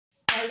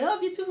Hello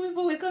beautiful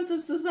people, welcome to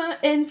Susan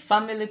and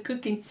Family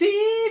Cooking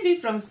TV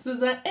from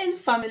Susan and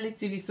Family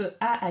TV. So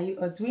how are you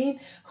all doing?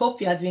 Hope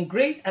you are doing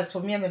great. As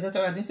for me and my daughter,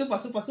 we are doing super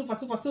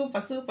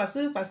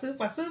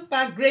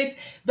great.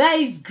 By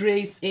His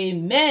grace,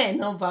 amen.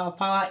 Not by our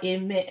power,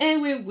 amen.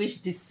 And we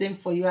wish the same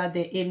for you out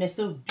there, amen.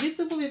 So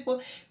beautiful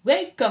people,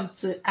 welcome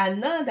to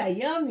another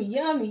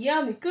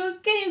yummy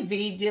cooking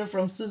video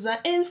from Susan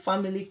and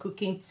Family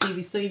Cooking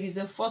TV. So if it's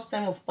your first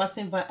time of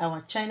passing by our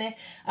channel,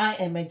 I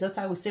and my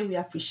daughter will say we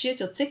appreciate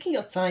you taking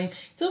your time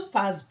to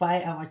pass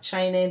by our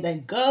channel.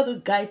 Then God will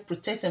guide,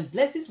 protect, and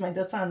blesses my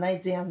daughter and I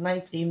day and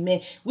night,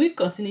 amen. We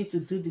continue to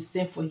do the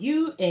same for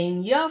you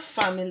and your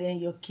family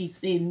and your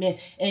kids, amen.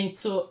 And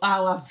to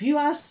our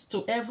viewers,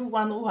 to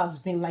everyone who has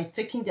been like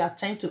taking their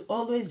time to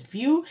always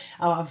view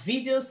our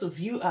videos, to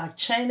view our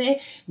channel,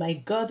 my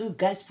God who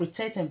guides,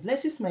 protect, and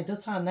blesses my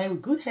daughter and I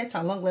with good health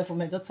and long life for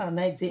my daughter and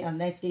I day and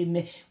night,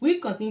 amen. We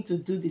continue to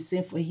do the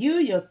same for you,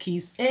 your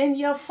kids, and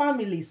your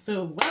family.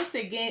 So once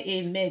again,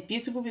 amen.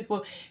 Beautiful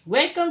people,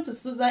 welcome to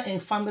Susan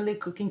and Family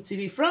Cooking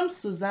TV from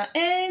Susan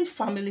and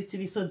Family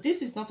TV. So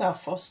this is not our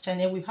first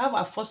channel. We have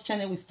our first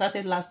channel we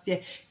started last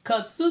year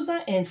called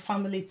Susan and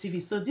Family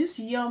TV. So this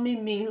yummy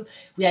meal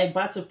we are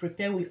about to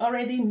prepare, we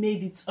already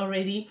made it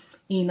already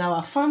in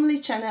our family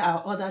channel,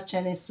 our other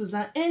channel,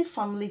 Susan and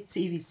Family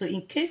TV. So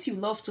in case you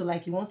love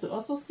to you want to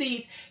also see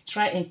it,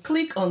 try and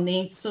click on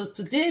it. So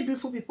today,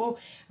 beautiful people,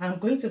 I'm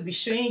going to be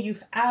showing you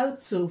how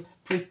to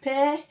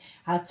prepare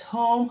at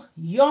home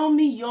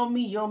yummy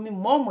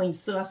momo.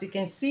 So as you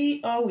can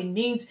see, all we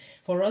need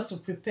for us to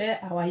prepare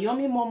our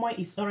yummy momo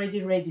is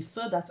already ready,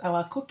 so that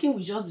our cooking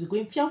will just be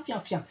going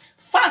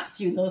fast,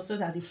 you know, so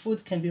that the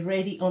food can be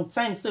ready on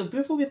time. So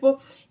beautiful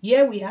people,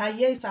 here we are.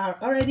 Here is our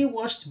already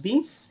washed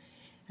beans.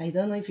 I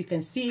don't know if you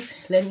can see it.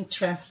 Let me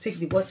try to take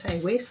the water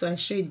away so I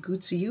show it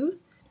good to you.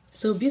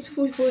 So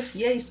beautiful people,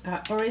 here is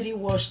our already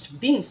washed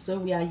beans. So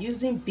we are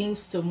using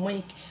beans to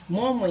make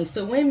momo.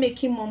 So when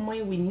making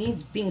momo, we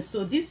need beans.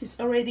 So this is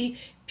already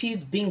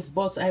peeled beans,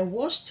 but I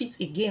washed it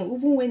again.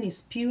 Even when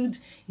it's peeled,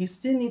 you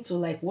still need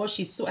to wash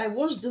it. So I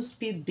washed this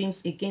peeled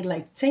beans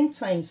again 10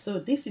 times. So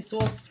this is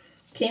what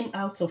came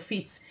out of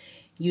it,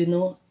 you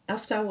know,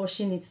 after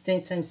washing it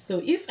 10 times.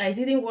 So if I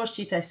didn't wash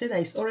it, I said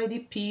that it's already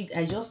peeled,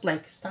 I just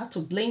start to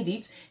blend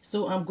it.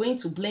 So I'm going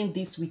to blend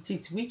this with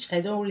it, which I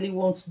don't really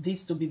want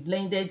this to be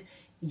blended,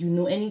 you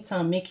know,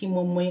 anytime I'm making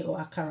momo or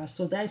akara.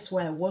 So that's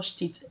why I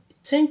washed it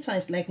 10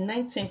 times,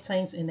 10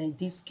 times, and then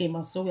this came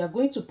out. So we are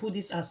going to put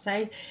this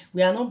aside.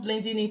 We are not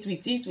blending it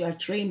with it, we are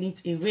throwing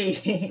it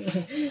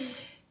away.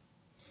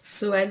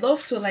 So I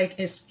love to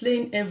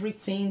explain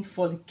everything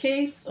for the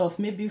case of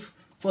maybe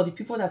for the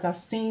people that are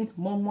seeing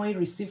momo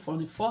recipe for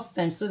the first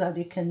time, so that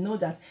they can know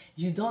that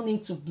you don't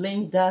need to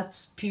blend that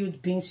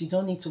peeled beans. You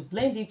don't need to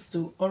blend it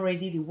to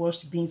already the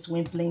washed beans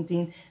when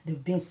blending the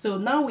beans. So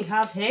now we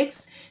have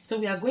eggs. So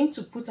we are going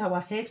to put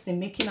our eggs in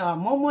making our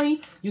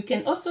momo. You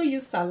can also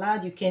use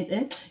salad.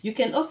 You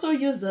can also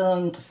use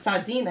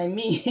sardine. I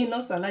mean,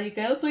 not salad. You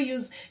can also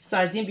use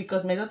sardine,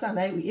 because my daughter and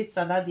I, we ate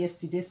salad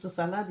yesterday. So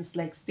salad is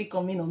still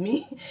coming on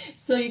me.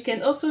 So you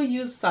can also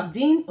use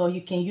sardine, or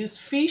you can use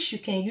fish. You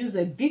can use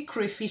a big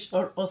crayfish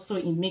or also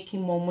in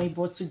making momo.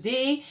 But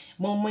today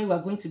momo, we are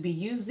going to be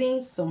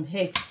using some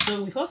eggs.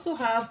 So we also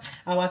have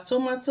our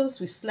tomatoes.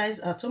 We slice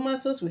our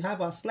tomatoes. We have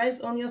our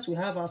sliced onions. We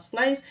have our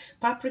sliced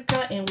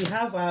paprika, and we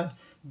have our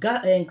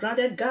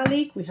grounded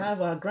garlic. We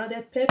have our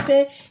grounded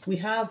pepper. We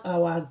have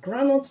our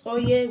groundnut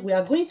oil. We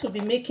are going to be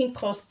making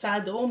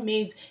custard,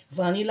 homemade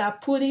vanilla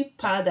pudding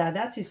powder.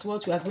 That is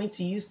what we are going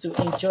to use to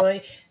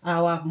enjoy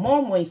our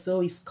momo.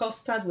 So it's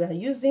custard we are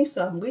using.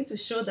 So I'm going to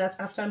show that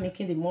after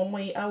making the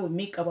momo, I will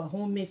make our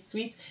homemade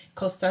sweet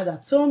custard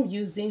at home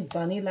using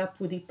vanilla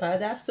pudding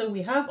powder. So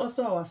we have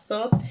also our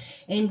salt,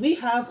 and we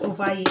have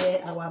over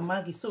here our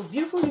Maggi. So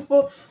beautiful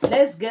people,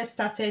 let's get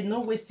started, no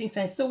wasting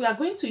time. So we are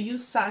going to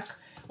use sack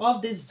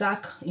of this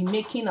sack in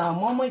making our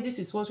momo. This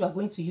is what we are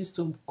going to use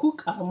to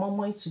cook our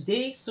momo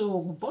today. So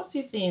we bought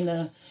it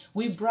in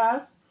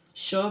Webra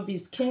shop.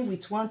 It came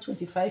with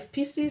 125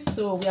 pieces.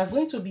 So we are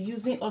going to be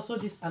using also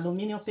this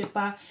aluminum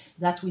paper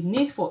that we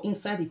need for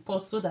inside the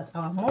pot, so that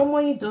our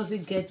momo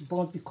doesn't get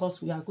burnt,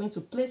 because we are going to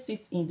place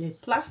it in the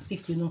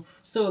plastic, you know.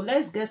 So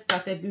let's get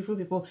started, beautiful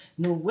people,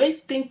 no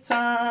wasting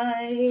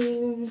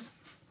time.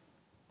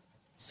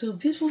 So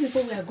beautiful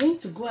people, we are going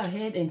to go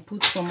ahead and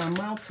put some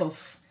amount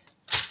of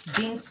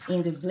beans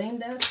in the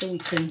blender so we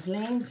can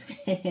blend.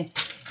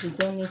 We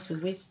don't need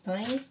to waste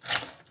time.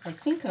 I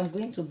think I'm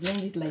going to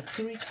blend it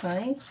 3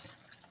 times.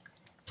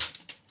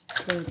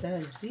 So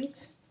that's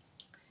it,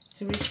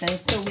 3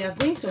 times. So we are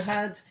going to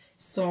add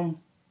some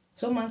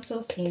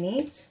tomatoes in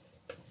it.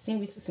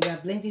 Since we are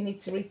blending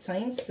it 3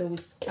 times, so we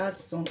add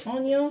some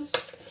onions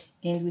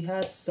and we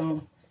add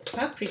some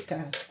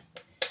paprika.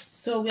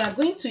 So we are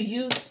going to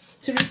use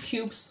 3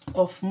 cubes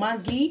of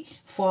Maggi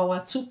for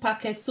our 2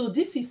 packets. So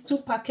this is 2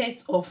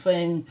 packets of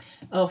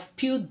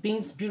peeled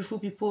beans, beautiful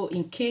people,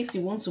 in case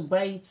you want to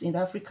buy it in the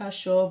Africa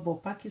shop or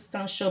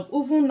Pakistan shop.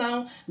 Even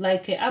now,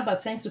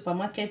 Albertine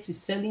supermarket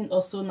is selling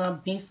also now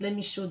beans. Let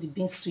me show the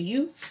beans to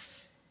you.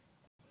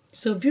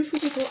 So beautiful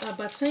people,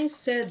 Albertine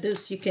said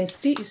this. You can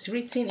see it's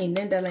written in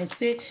Netherlands.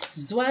 Say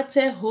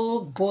Zwarte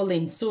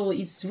hoogbollen. So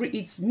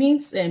it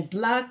means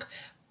black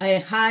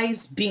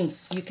ice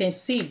beans. You can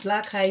see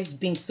black ice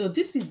beans. So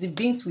this is the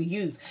beans we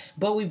use,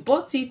 but we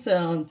bought it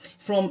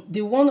from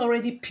the one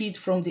already peeled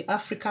from the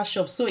Africa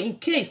shop. So in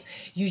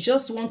case you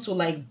just want to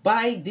like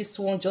buy this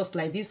one just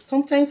like this,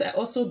 sometimes I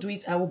also do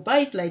it. I will buy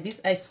it like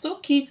this. I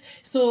soak it.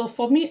 So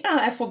for me,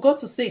 I forgot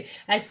to say,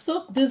 I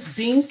soak these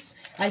beans.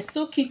 I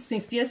soak it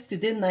since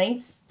yesterday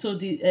night to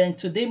the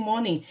today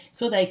morning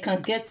so that it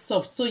can get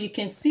soft. So you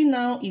can see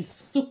now it's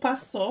super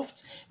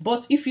soft.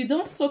 But if you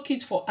don't soak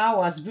it for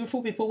hours,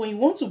 beautiful people, when you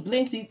want to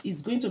blend it,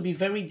 it's going to be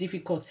very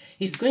difficult.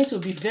 It's going to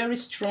be very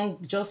strong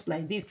just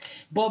like this.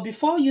 But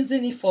before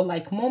using it for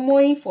like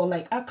momoing, for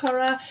like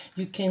akara,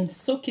 you can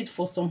soak it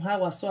for some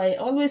hours. So I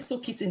always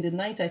soak it in the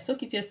night. I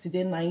soak it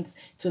yesterday night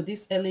to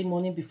this early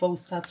morning before we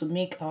start to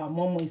make our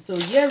momoing. So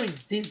here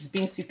is this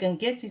beans. You can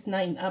get it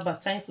now in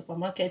Albertine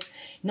supermarket,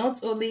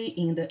 not only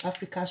in the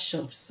Africa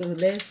shops. So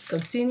let's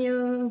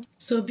continue.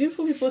 So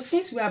beautiful people,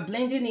 since we are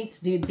blending it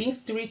the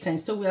beans 3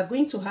 times, so we are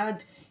going to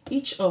add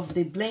each of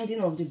the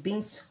blending of the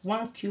beans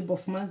 1 cube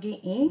of Maggi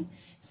in.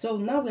 So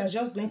now we are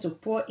just going to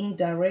pour in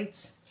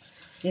direct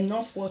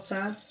enough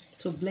water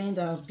to blend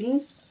our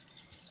beans.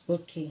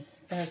 Okay,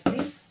 that's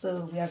it.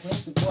 So we are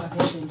going to go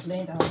ahead and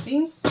blend our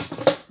beans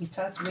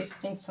without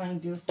wasting time,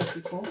 beautiful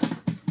people.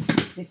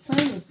 The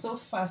time is so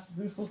fast,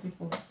 beautiful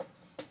people.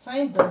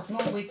 Time does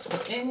not wait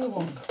for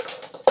anyone.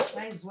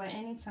 That is why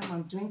anytime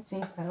I'm doing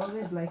things, I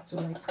always like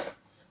to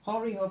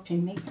hurry up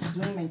and make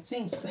doing my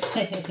things.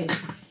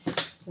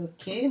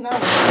 Okay, now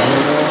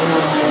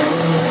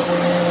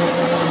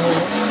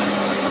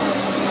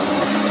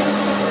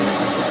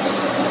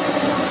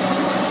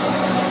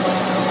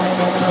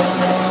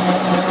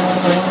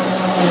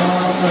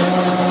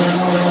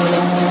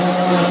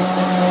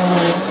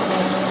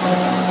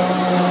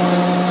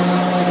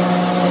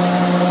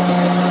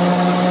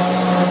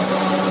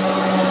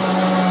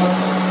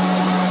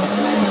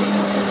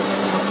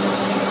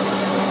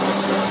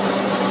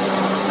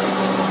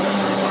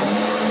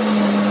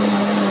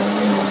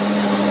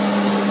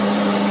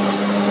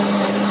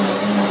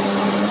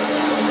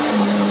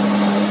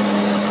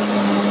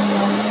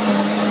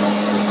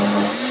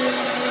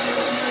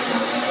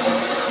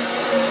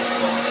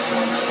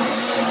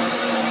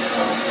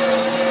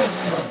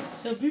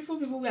beautiful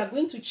people, we are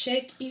going to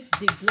check if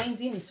the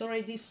blending is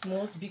already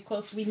smooth,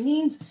 because we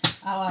need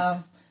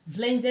our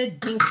blended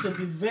beans to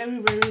be very,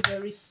 very,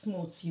 very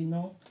smooth, you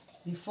know,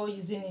 before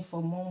using it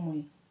for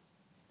momoing.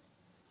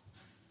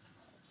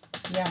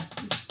 Yeah,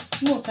 it's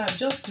smooth. I'll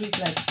just do it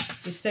like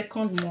a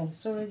second more.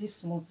 It's already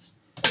smooth,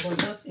 but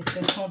just a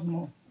second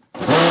more.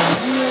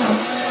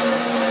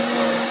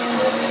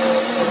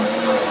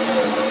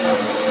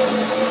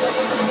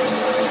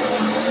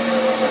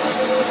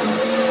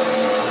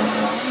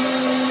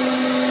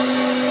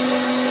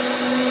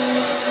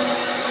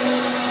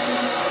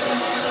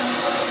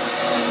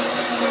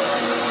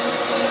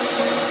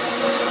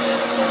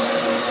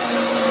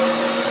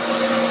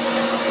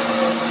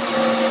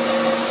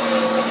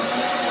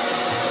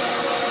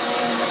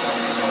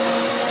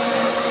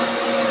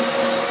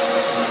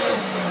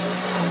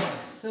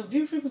 So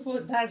beautiful people,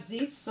 that's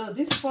it. So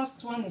this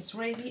first one is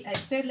ready. I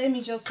said let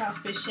me just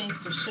have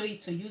patience to show it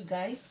to you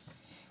guys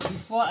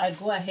before I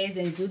go ahead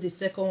and do the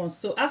second one.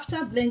 So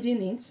after blending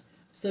it,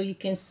 so you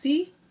can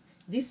see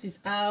this is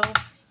how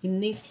it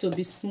needs to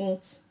be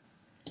smooth.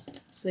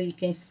 So you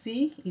can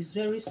see it's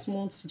very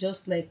smooth,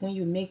 just like when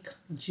you make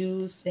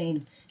juice.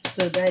 And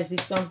so that's it.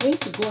 So I'm going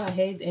to go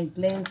ahead and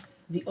blend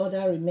the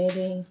other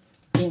remaining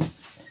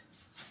beans.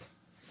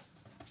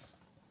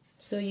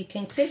 So you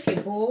can take a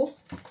bowl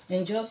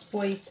and just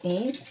pour it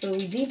in. So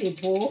we need a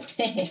bowl.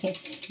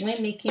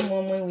 When making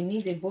momo, we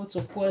need a bowl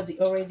to pour the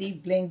already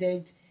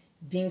blended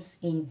beans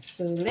in.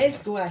 So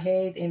let's go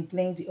ahead and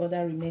blend the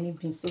other remaining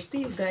beans. So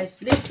see you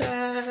guys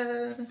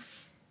later.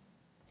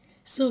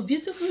 So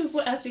beautiful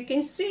people, as you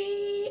can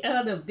see,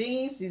 all the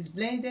beans is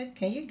blended.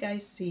 Can you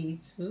guys see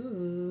it?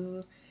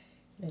 Ooh,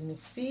 let me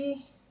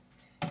see.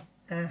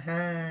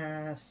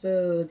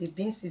 So the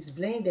beans is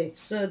blended.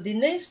 So the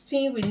next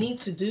thing we need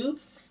to do,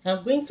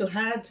 I'm going to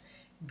add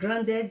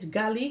grounded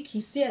garlic.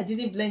 You see I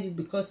didn't blend it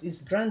because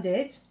it's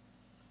grounded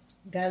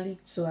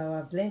garlic to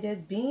our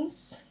blended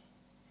beans.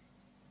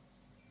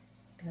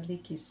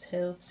 Garlic is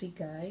healthy,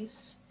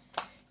 guys.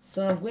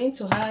 So I'm going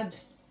to add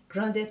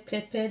grounded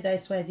pepper.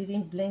 That's why I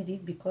didn't blend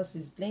it, because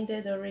it's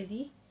blended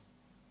already.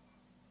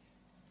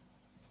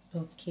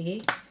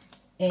 Okay,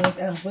 and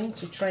I'm going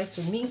to try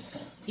to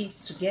mix it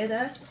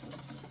together,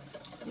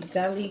 the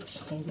garlic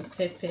and the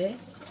pepper.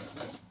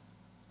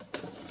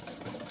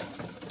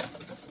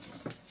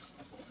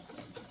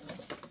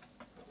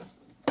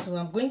 So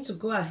I'm going to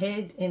go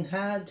ahead and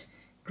add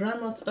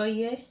groundnut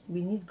oil.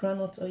 We need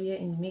groundnut oil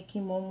in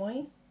making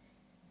momo.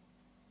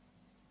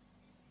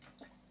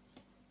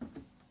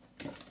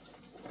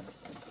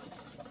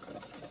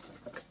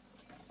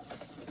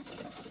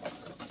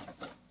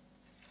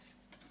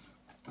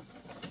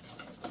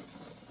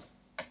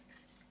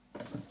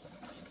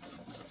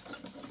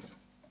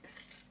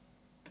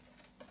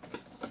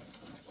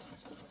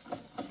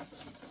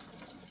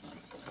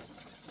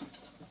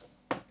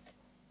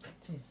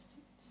 Taste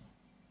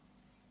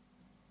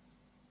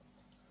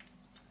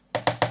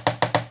it.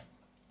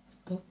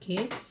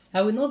 Okay,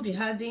 I will not be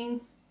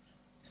adding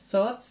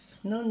salt.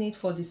 No need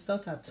for the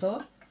salt at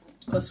all,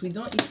 because we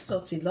don't eat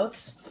salt a lot.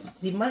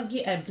 The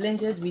Maggi I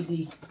blended with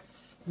the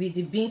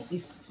beans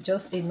is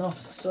just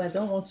enough, so I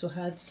don't want to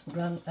add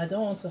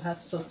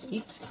salt to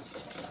it.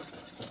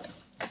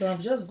 So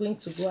I'm just going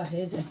to go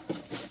ahead and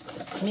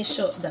make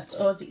sure that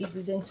all the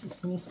ingredients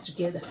is mixed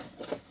together.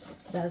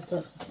 That's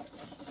all.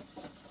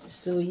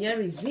 So here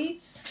is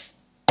it.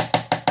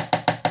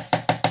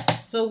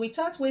 So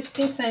without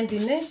wasting time, the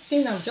next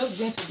thing I'm just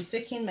going to be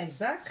taking my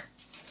Zach.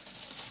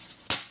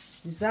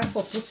 The Zach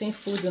for putting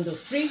food in the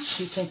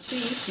fridge. You can see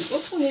it. You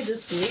open it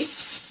this way.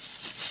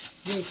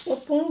 Then it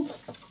opens,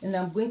 and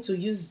I'm going to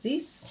use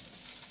this.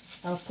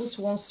 I'll put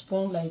 1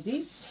 spoon like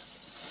this.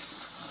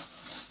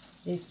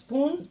 A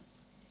spoon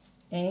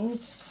and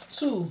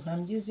 2.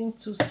 I'm using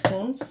 2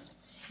 spoons,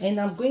 and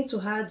I'm going to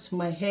add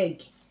my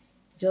egg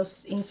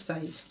just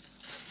inside.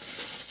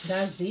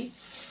 That's it.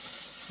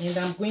 And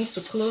I'm going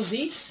to close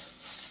it.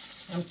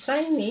 I'm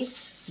tying it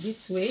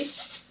this way.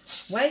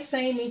 While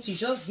tying it, you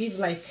just give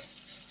like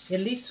a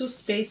little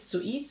space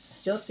to it,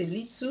 just a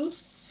little,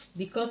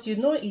 because you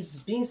know it's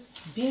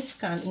beans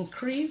can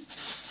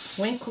increase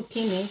when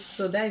cooking it,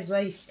 so that is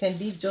why you can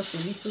leave just a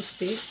little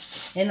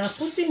space. And I'm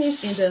putting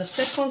it in the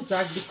second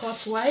Zach,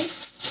 because why?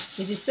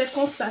 In the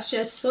second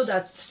sachet, so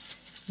that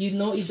you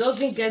know it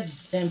doesn't get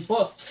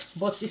burst,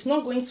 but it's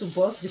not going to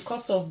burst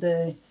because of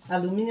the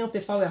aluminum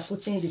paper we are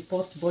putting in the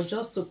pot. But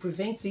just to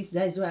prevent it,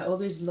 that is why I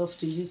always love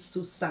to use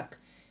 2 sacks.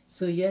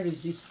 So here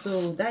is it.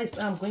 So that is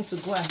how I'm going to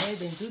go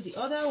ahead and do the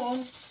other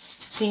one,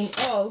 tin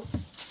all.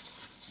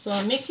 So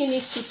I'm making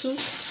it to 2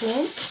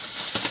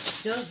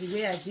 spoons, just the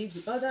way I did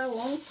the other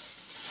one.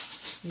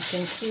 You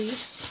can see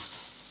it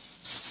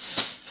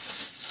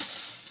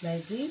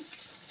like this.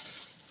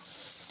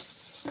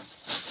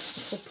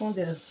 Open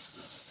the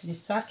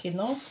sack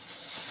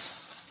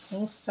enough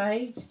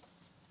inside,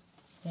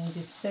 and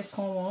the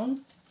second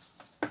one,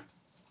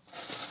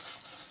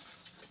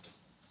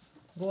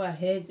 go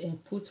ahead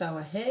and put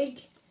our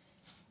egg,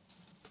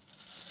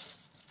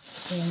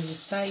 and we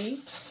tie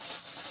it.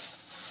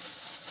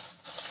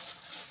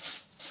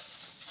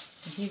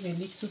 Give a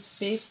little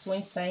space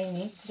when tying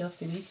it,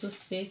 just a little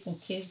space in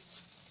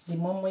case the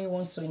momo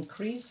wants to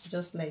increase,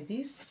 just like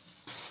this,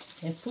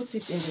 and put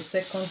it in the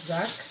second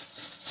Zach.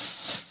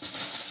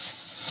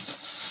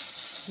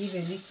 Give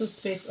a little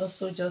space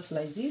also, just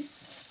like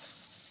this.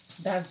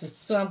 That's it.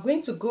 So I'm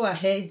going to go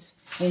ahead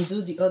and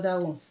do the other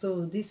one.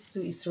 So this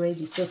too is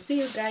ready. So see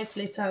you guys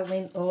later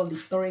when all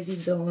is already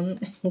done.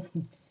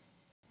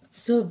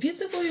 So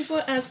beautiful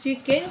people, as you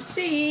can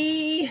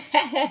see,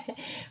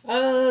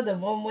 oh, the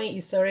momo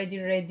is already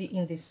ready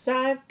in the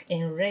sack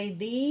and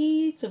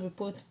ready to be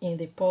put in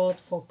the pot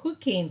for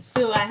cooking.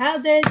 So I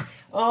added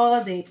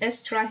all the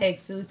extra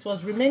eggs, so it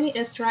was remaining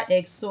extra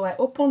eggs. So I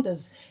opened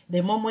the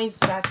momo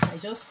sack. I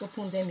just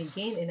opened them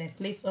again, and I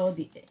placed all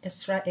the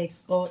extra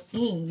eggs all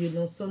in, you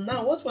know. So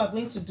now what we are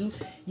going to do,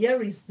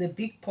 here is the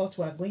big pot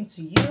we are going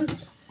to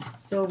use.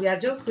 So we are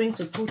just going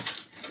to put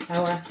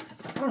our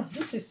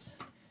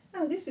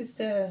this is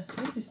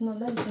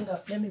not, let's bring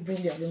up, let me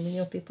bring the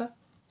aluminum paper.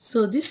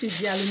 So this is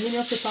the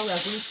aluminum paper we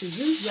are going to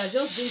use. We are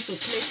just going to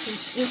place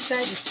it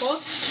inside the pot.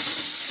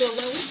 So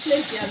when we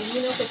place the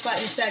aluminum paper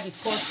inside the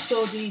pot,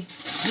 so the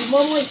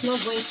momo is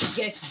not going to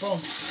get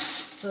burnt.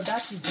 So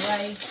that is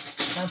why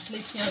I'm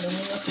placing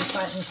aluminum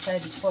paper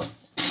inside the pot.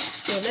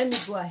 So let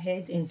me go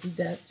ahead and do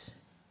that.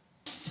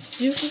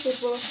 Beautiful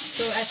people.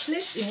 So I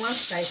placed in one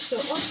side, so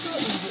also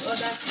in the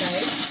other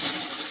side,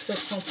 to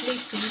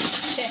complete it.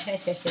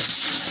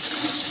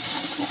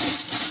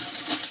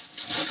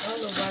 All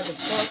over the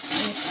pot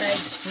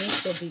inside needs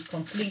to be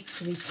complete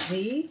with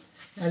the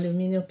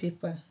aluminum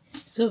paper.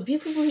 So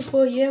beautiful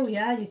people, here we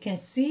are. You can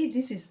see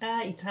this is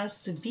how it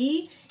has to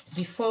be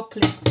before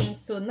placing.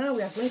 So now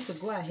we are going to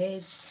go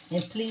ahead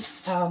and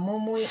place our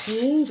momo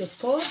in the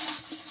pot.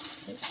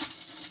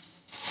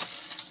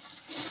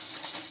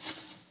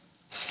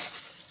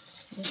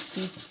 Let's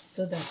it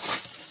so that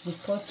the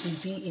pot will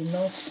be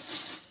enough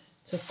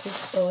to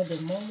cook all the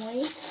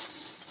momo.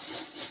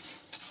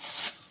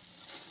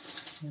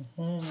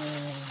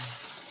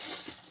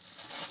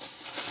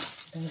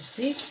 That's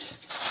it.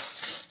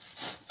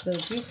 So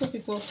beautiful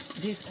people,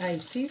 this is how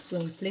it is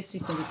when you place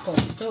it in the pot.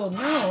 So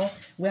now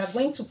we are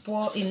going to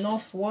pour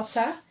enough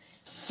water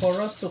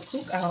for us to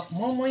cook our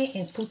momo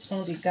and put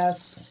on the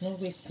gas. No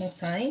wasting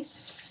time.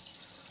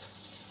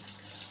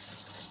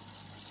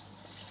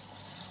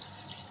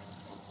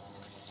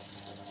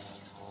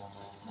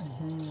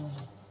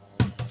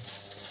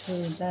 So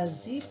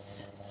that's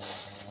it.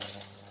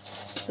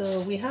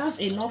 So we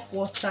have enough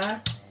water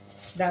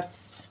that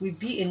will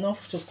be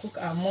enough to cook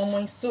our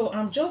momo. So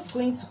I'm just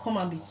going to come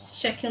and be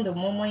checking the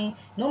momo.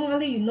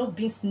 Normally, you know,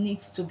 beans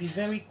needs to be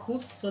very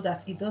cooked so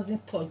that it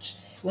doesn't purge.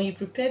 When you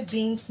prepare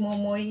beans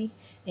momo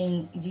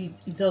and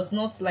it does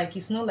not, like,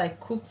 it's not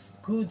like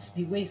cooked good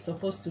the way it's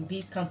supposed to be,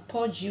 it can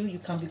purge you. You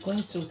can be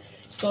going to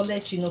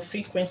toilet, you know,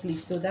 frequently.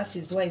 So that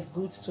is why it's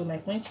good to,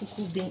 like, when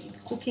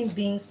cooking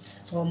beans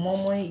or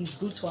momo, it's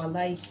good to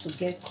allow it to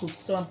get cooked.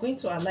 So I'm going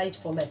to allow it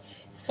for like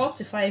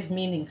 45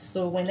 minutes.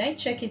 So when I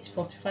check it,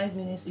 45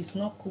 minutes is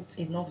not cooked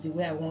enough the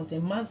way I want. The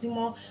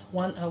maximum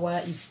 1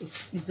 hour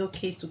is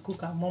okay to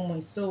cook our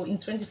momo. So in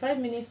 25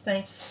 minutes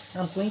time,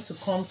 I'm going to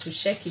come to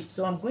check it.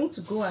 So I'm going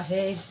to go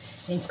ahead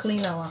and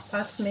clean our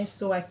apartment.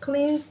 So I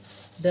cleaned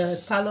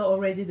the parlor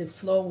already, the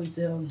floor with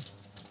the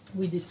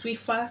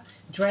Swiffer,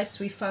 dry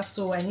Swiffer.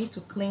 So I need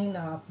to clean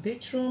our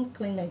bedroom,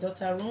 clean my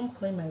daughter's room,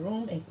 clean my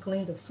room, and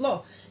clean the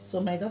floor.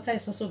 So my daughter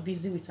is also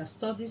busy with her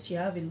studies. She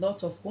have a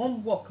lot of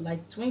homework,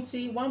 like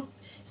 21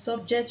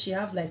 subjects. She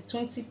have like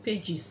 20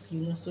 pages,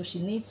 you know, so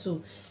she needs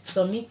to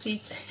submit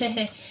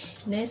it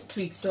next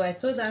week. So I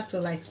told her to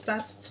like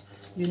start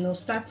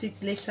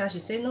it later. She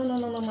said no,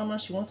 mama,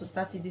 she want to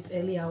start it this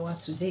early hour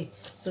today.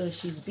 So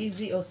she's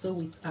busy also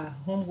with her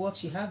homework.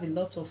 She have a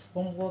lot of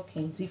homework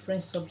in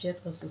different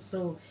subjects also.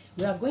 So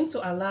we are going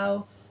to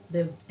allow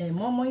the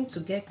momo to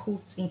get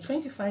cooked in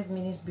 25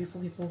 minutes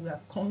before we are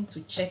coming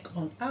to check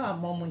on our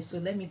momo. So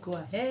let me go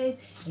ahead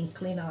and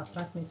clean our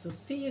apartment. So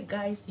see you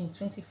guys in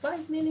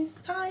 25 minutes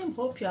time.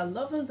 Hope you are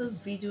loving this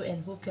video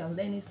and hope you are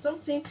learning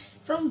something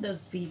from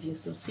this video.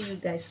 So see you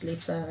guys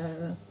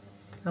later.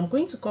 I'm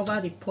going to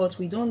cover the pot.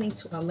 We don't need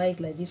to allow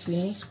it like this. We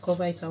need to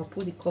cover it. I'll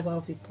put the cover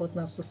of the pot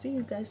now. So see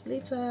you guys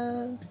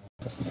later.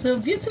 So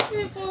beautiful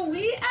people,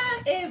 we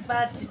are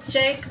about to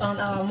check on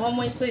our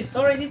momo. So it's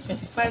already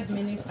 25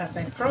 minutes as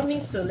I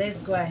promised. So let's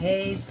go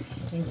ahead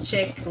and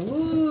check.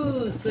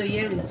 Ooh, so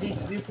here is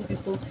it, beautiful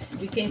people.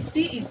 You can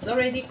see it's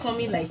already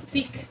coming like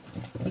thick.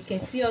 You can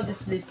see all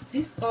this place,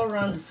 this all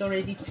round is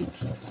already thick.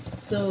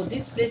 So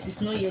this place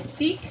is not yet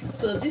thick,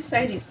 so this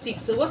side is thick.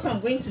 So what I'm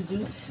going to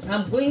do,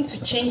 I'm going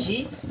to change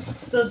it.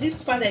 So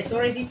this part that is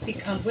already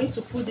thick, I'm going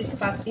to put this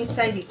part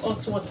inside the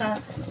hot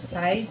water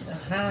side.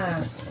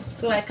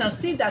 So I can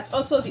see that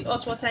also the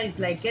hot water is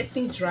like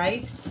getting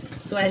dried,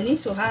 so I need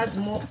to add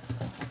more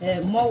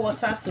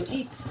water to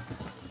it.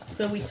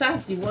 So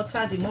without the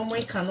water, the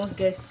momo cannot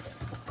get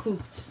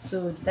cooked.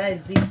 So that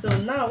is it. So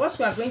now what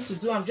we are going to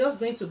do, I'm just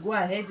going to go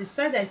ahead. The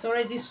side that is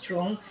already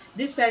strong,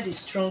 this side is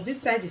strong,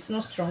 this side is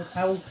not strong.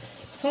 I will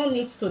turn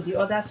it to the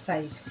other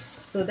side.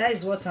 So that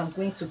is what I'm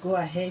going to go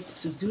ahead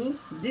to do.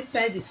 This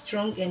side is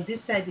strong and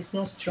this side is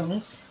not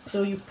strong.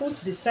 So you put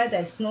the side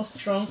that is not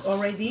strong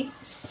already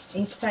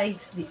inside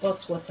the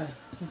hot water.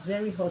 It's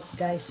very hot,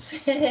 guys.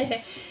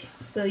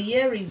 So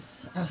here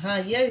is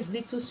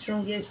little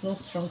strong, here is not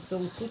strong. So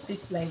we put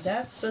it like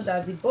that so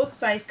that the both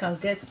side can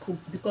get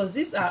cooked, because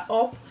these are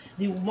up,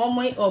 the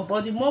momo up,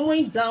 but the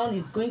momo down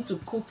is going to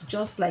cook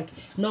just like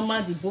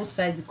normal the both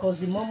side, because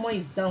the momo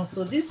is down.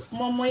 So this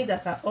momo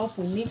that are up,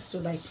 we need to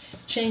like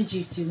change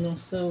it, you know.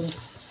 So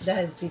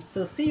that is it.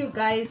 So see you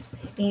guys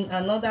in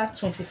another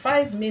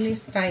 25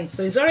 minutes time.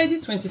 So it's already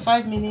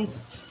 25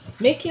 minutes.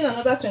 Making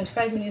another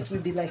 25 minutes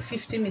will be like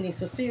 50 minutes.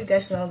 So see you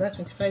guys in another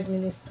 25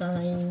 minutes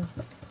time.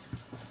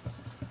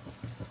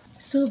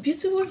 So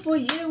beautiful people,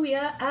 here we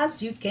are.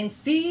 As you can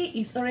see,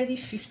 it's already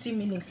 50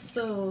 minutes.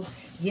 So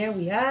here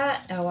we are.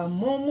 Our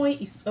momo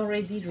is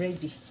already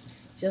ready.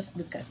 Just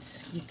look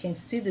at, you can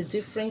see the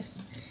difference.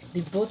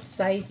 The both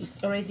side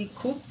is already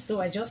cooked. So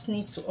I just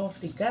need to off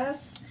the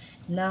gas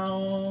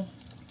now,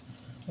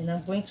 and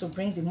I'm going to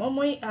bring the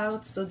momo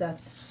out so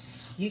that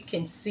you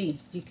can see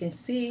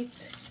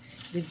it.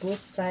 The both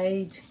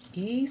side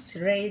is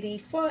ready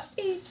for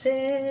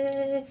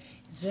eating.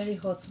 It's very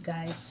hot,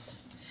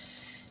 guys.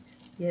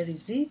 Here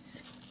is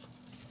it.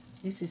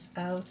 This is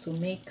how to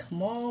make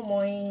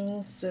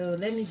momo. So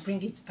let me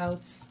bring it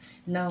out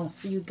now.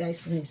 See you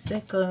guys in a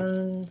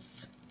second.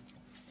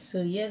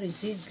 So here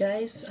is it,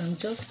 guys. I'm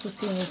just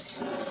putting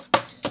it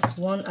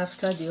one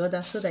after the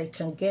other so that it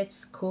can get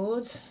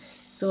cold.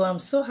 So I'm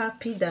so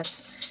happy that,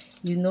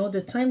 you know,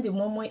 the time the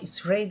momo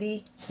is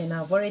ready, and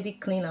I've already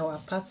cleaned our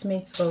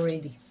apartment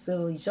already.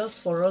 So it's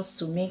just for us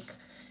to make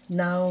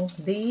now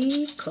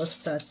the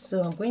custard.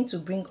 So I'm going to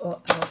bring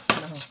all out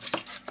now.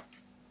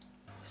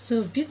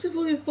 So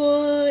beautiful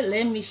people,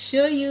 let me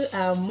show you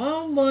our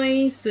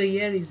momo. So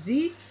here is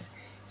it.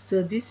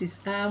 So this is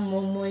how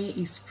momo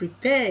is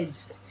prepared.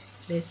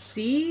 Let's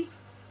see.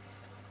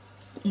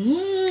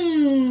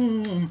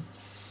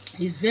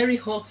 It's very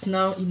hot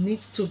now. It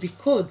needs to be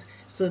cold.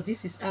 So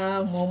this is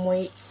how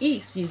momo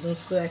is, you know.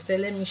 So I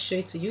said let me show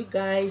it to you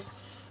guys.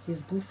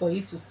 It's good for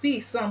you to see.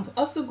 So I'm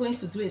also going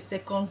to do a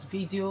second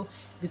video,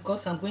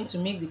 because I'm going to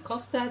make the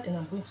custard, and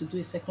I'm going to do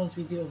a second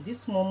video of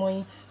this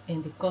momo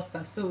and the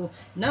custard. So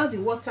now the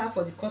water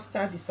for the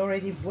custard is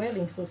already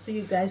boiling. So see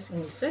you guys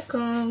in a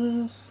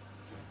second.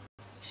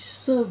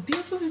 So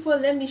beautiful people,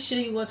 let me show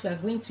you what we are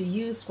going to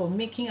use for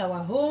making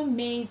our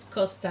homemade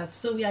custard.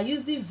 So we are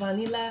using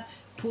vanilla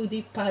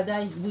pudding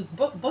powder. We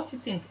bought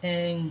it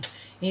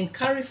in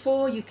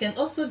Carrefour. You can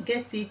also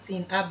get it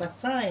in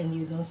Albertine,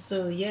 you know.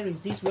 So here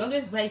is it. We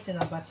always buy it in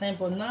Albertine,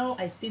 but now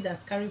I see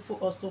that Carrefour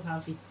also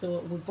have it. So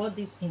we bought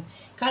this in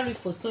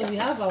Carrefour. So we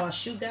have our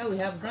sugar, we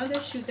have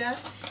grounded sugar.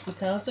 You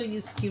can also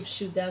use cube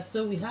sugar.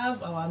 So we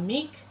have our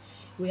milk,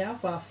 We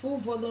have our full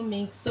volume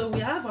mix. So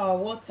we have our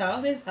water.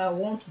 Always I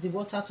want the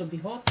water to be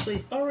hot, so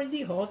it's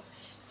already hot.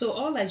 So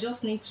all I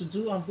just need to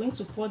do, I'm going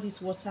to pour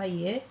this water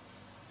here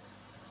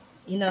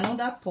in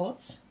another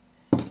pot.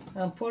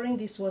 I'm pouring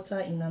this water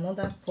in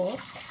another pot.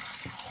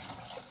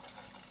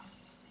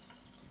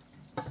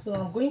 So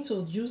I'm going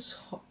to use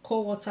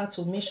cold water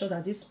to make sure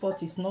that this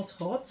pot is not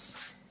hot.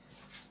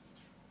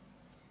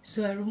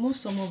 So I remove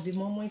some of the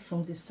moi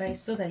from the side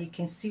so that you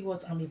can see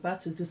what I'm about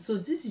to do. So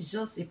this is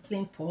just a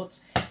plain pot.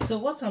 So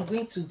what I'm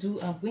going to do,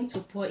 I'm going to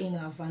pour in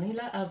our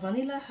vanilla. Our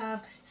vanilla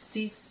have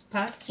 6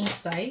 pack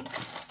inside.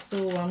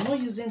 So I'm not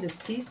using the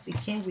 6. It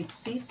came with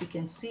 6. You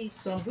can see it.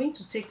 So I'm going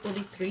to take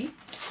only 3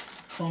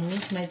 from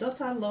it. My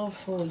daughter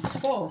love, oh, it's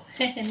 4.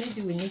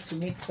 Maybe we need to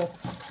make 4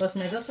 because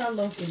my daughter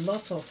love a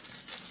lot of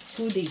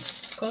pudding,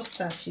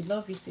 custard. She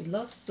love it a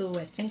lot. So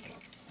I think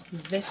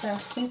it's better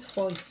since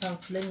 4 is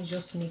out. Let me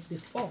just make the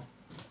 4.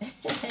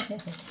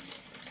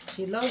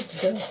 She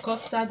loves the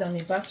custard I'm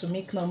about to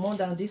make now more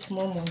than this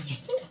money.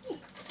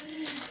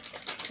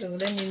 So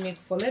let me make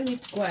 4. Let me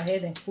go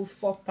ahead and put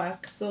 4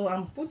 pack. So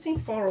I'm putting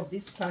 4 of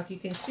this pack. You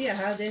can see I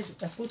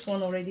put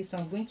 1 already, so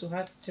I'm going to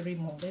add 3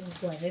 more. Let me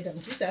go ahead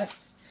and do that.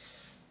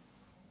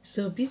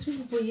 So beautiful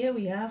people, here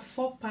we have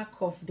 4 pack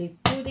of the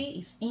pudding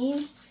is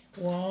in.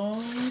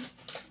 1,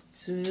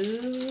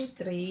 2,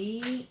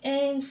 3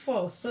 and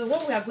 4. So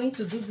what we are going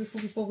to do, beautiful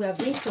people, we are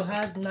going to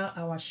add now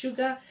our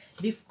sugar.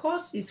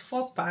 Because it's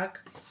 4 pack,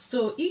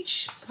 so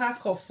each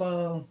pack of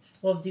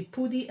the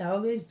pudding I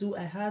always do,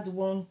 I add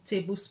 1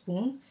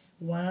 tablespoon.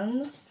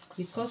 1,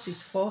 because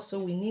it's 4, so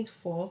we need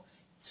 4.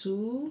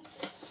 2,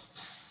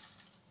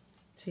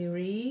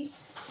 3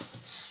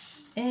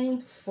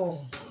 and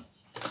 4.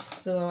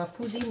 So our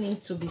pudding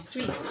needs to be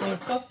sweet. When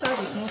custard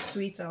is not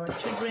sweet, our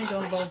children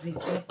don't love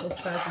it when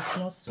custard is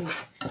not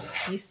sweet.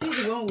 You see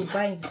the one we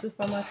buy in the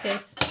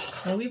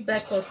supermarket, and we buy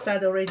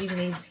custard already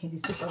made in the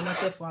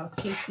supermarket for our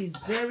kids, is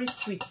very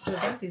sweet. So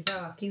that is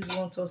how our kids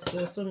want us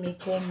to also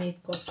make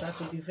homemade custard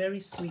to be very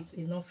sweet,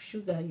 enough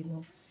sugar, you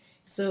know.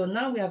 So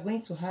now we are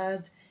going to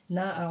add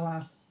now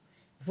our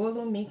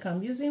volume milk.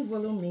 I'm using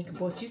volume milk,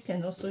 but you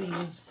can also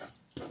use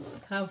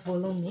half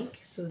volume milk,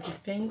 so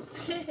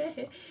depends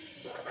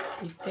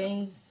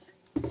depends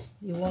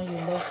the one you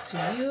love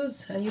to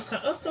use. And you can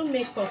also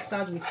make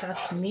custard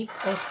without milk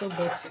also,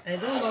 but I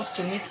don't love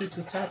to make it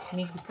without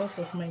milk because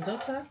of my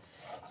daughter.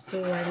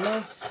 So I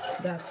love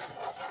that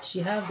she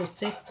have the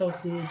taste of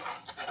the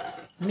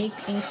milk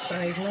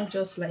inside, not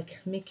just like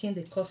making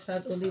the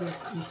custard only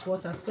with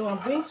water. So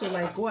I'm going to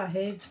like go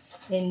ahead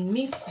and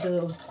mix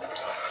the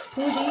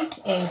pudding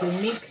and the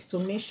milk to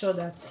make sure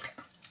that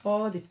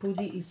all the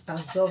pudding is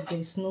absorbed, there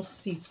is no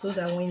seed, so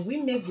that when we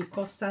make the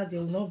custard there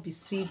will not be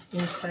seed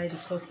inside the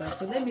custard.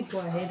 So let me go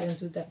ahead and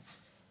do that.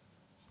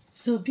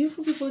 So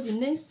beautiful people, the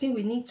next thing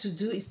we need to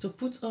do is to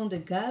put on the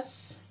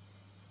gas,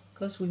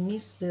 because we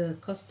mixed the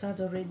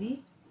custard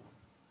already,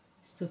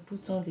 is to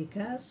put on the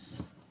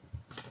gas.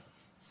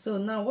 So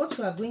now what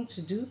we are going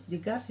to do, the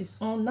gas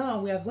is on. Now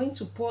we are going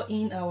to pour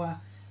in our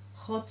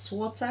hot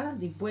water,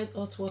 the boiled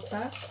hot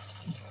water.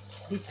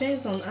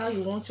 Depends on how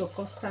you want your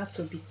custard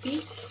to be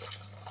thick.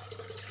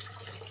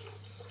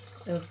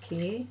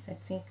 Okay, I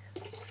think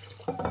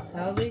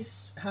I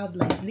always have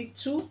like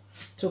little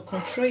to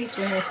control it.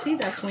 When I see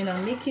that when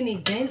I'm making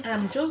it, then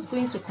I'm just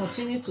going to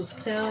continue to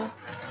stir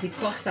the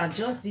custard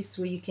just this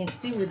way. You can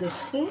see with the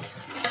spoon.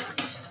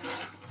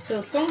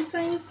 So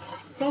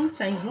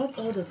sometimes, not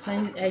all the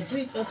time, I do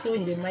it also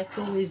in the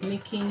microwave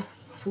making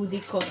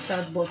pudding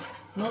custard, but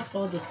not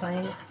all the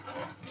time.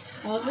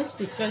 I always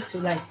prefer to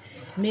like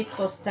make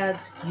custard,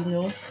 you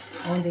know,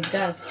 on the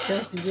gas,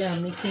 just the way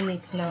I'm making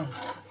it now.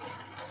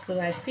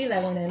 So I feel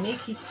like when I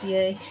make it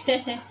here,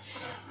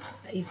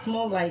 it's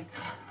more like,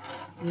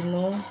 you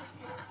know,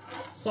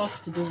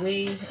 soft the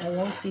way I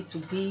want it to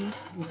be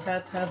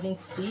without having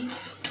seed.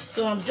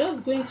 So I'm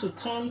just going to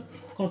turn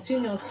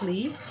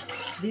continuously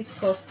this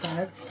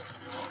custard.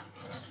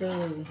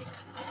 So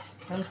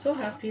I'm so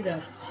happy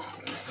that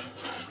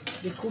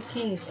the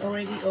cooking is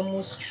already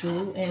almost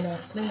through and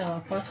I've cleaned our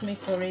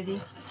apartment already.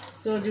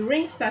 So the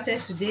rain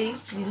started today,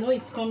 you know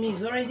it's coming,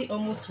 it's already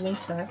almost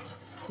winter.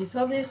 It's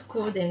always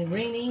cold and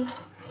raining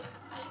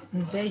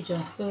in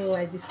Belgium. So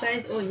I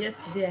decided, oh,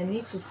 yesterday I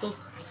need to soak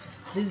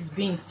these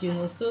beans, you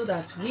know, so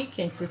that we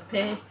can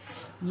prepare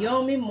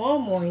yummy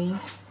moi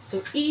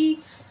to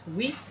eat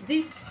with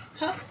this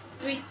hot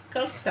sweet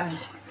custard,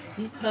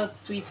 this hot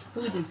sweet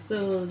pudding.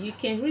 So you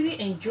can really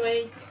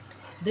enjoy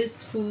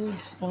this food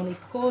on a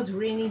cold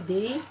rainy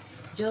day.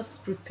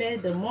 Just prepare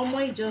the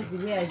moi just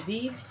the way I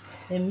did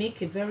and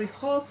make a very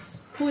hot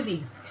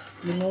pudding,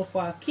 you know,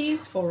 for our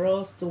kids, for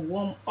us to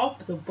warm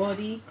up the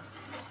body,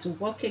 to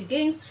work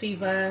against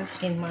fever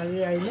and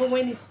malaria. You know,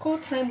 when it's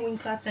cold time,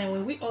 winter time,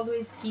 when we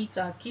always eat,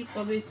 our kids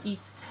always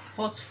eat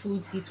hot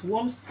food, it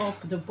warms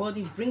up the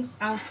body, brings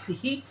out the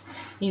heat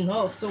in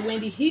us. So when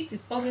the heat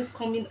is always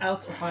coming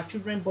out of our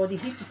children's body,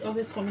 heat is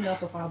always coming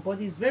out of our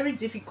body, it's very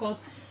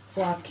difficult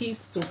for our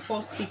kids to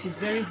fall sick. It's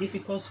very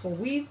difficult for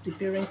we, the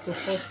parents, to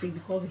fall sick,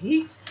 because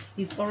heat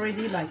is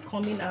already like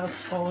coming out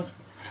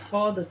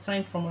all the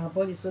time from our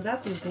body. So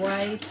that is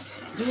why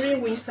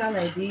during winter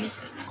like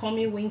this,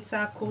 coming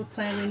winter, cold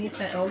time, rainy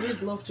time, I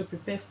always love to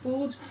prepare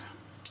food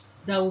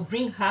that will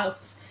bring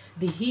out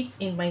the heat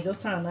in my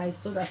daughter and I,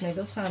 so that my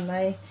daughter and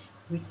I,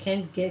 we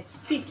can't get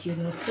sick, you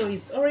know. So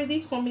it's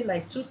already coming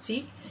like too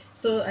thick,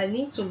 so I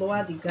need to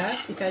lower the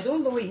gas. If I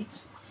don't lower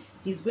it,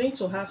 it's going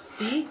to have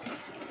seed,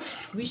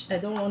 which I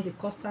don't want the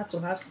custard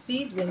to have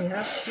seed. When you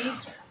have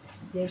seed,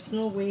 there's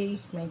no way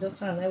my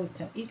daughter and I we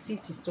can eat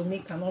it. Is to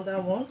make another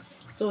one.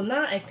 So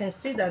now I can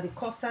see that the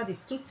custard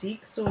is too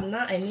thick, so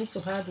now I need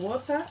to add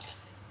water.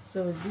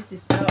 So this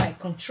is how I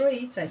control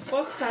it. I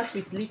first start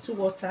with little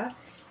water.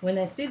 When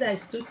I see that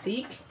it's too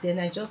thick, then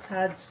I just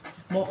add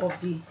more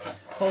of the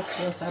hot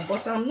water.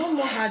 But I'm no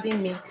more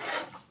adding milk.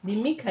 The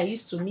milk I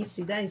used to mix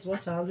it, that is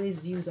what I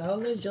always use. I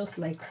always just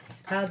like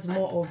add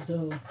more of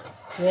the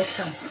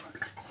water.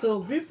 So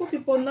beautiful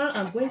people, now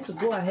I'm going to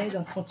go ahead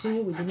and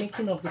continue with the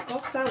making of the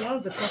custard.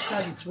 Once the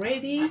custard is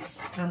ready,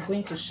 I'm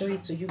going to show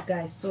it to you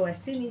guys. So I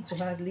still need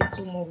to add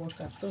little more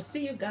water. So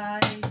see you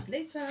guys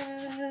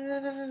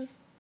later.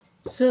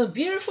 So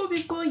beautiful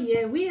people,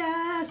 here we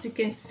are. As you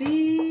can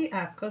see,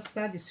 our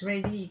custard is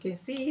ready. You can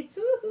see it.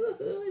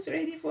 It's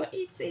ready for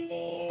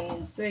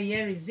eating. So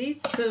here is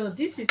it. So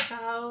this is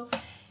how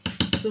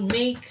to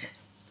make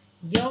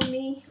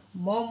yummy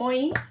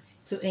moimoi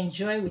to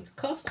enjoy with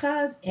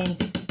custard, and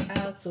this is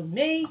how to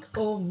make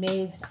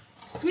homemade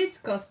sweet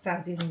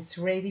custard, and it's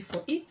ready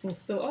for eating.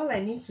 So all I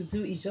need to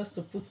do is just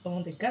to put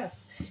on the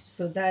gas.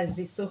 So that is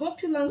it. So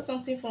hope you learned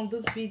something from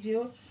this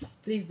video.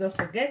 Please don't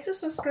forget to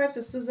subscribe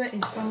to Susan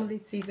and Family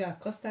TV. Our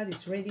custard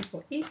is ready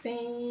for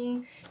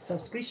eating.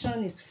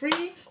 Subscription is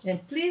free,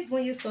 and please,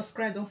 when you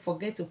subscribe, don't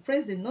forget to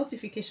press the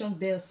notification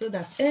bell so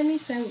that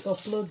anytime we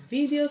upload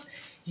videos,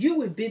 you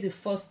will be the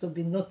first to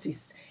be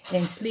noticed.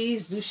 And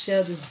please do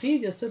share this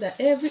video so that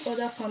every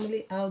other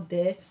family out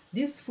there,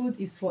 this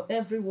food is for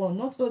everyone,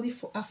 not only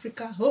for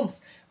Africa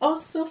homes,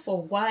 also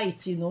for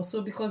whites, you know.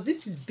 So because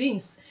this is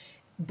beans,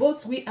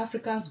 both we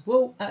Africans,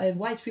 both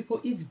white people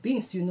eat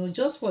beans, you know,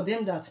 just for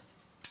them that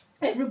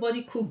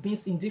everybody cook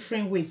beans in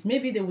different ways.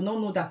 Maybe they will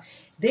not know that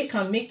they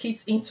can make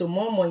it into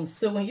moimoi.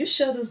 So when you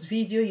share this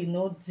video, you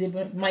know, they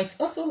might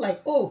also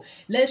like, oh,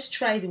 let's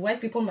try. The white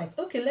people might,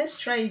 okay, let's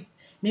try it.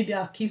 Maybe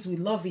our kids will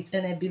love it.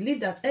 And I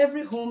believe that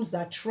every homes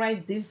that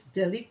tried this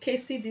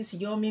delicacy, this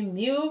yummy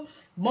meal,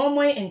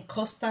 moimoi and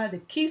custard, the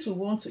kids will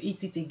want to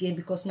eat it again,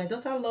 because my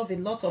daughter loves a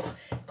lot of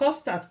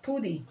custard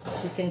pudding.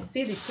 You can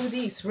see the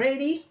pudding is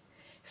ready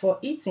for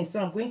eating. So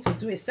I'm going to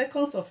do a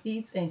seconds of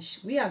it, and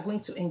we are going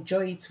to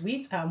enjoy it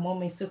with our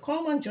mommy. So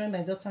come and join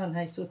my daughter and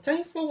I. So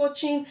thanks for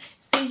watching.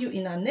 See you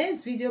in our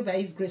next video by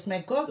His grace. My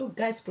God who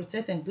guides,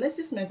 protects, and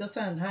blesses my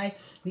daughter and I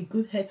with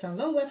good health and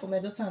long life for my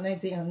daughter and I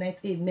day and night.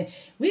 Amen.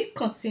 We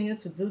continue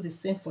to do the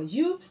same for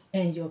you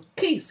and your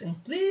kids.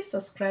 And please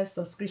subscribe.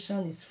 Subscription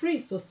is free.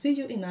 So see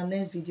you in our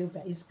next video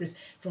by His grace.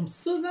 From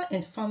Susan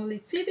and Family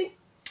TV,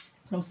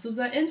 from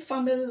Susan and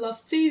Family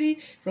Love TV,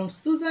 from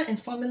Susan and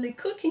Family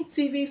Cooking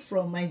TV,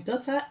 from my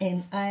daughter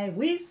and I,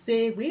 we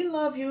say we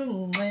love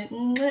you.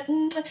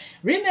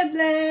 Remain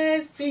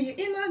blessed. See you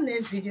in our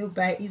next video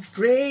by His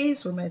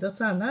grace. From my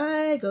daughter and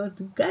I,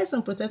 God, guys,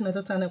 and protect my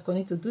daughter, and I'm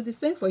going to do the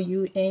same for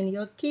you and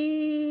your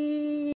kids.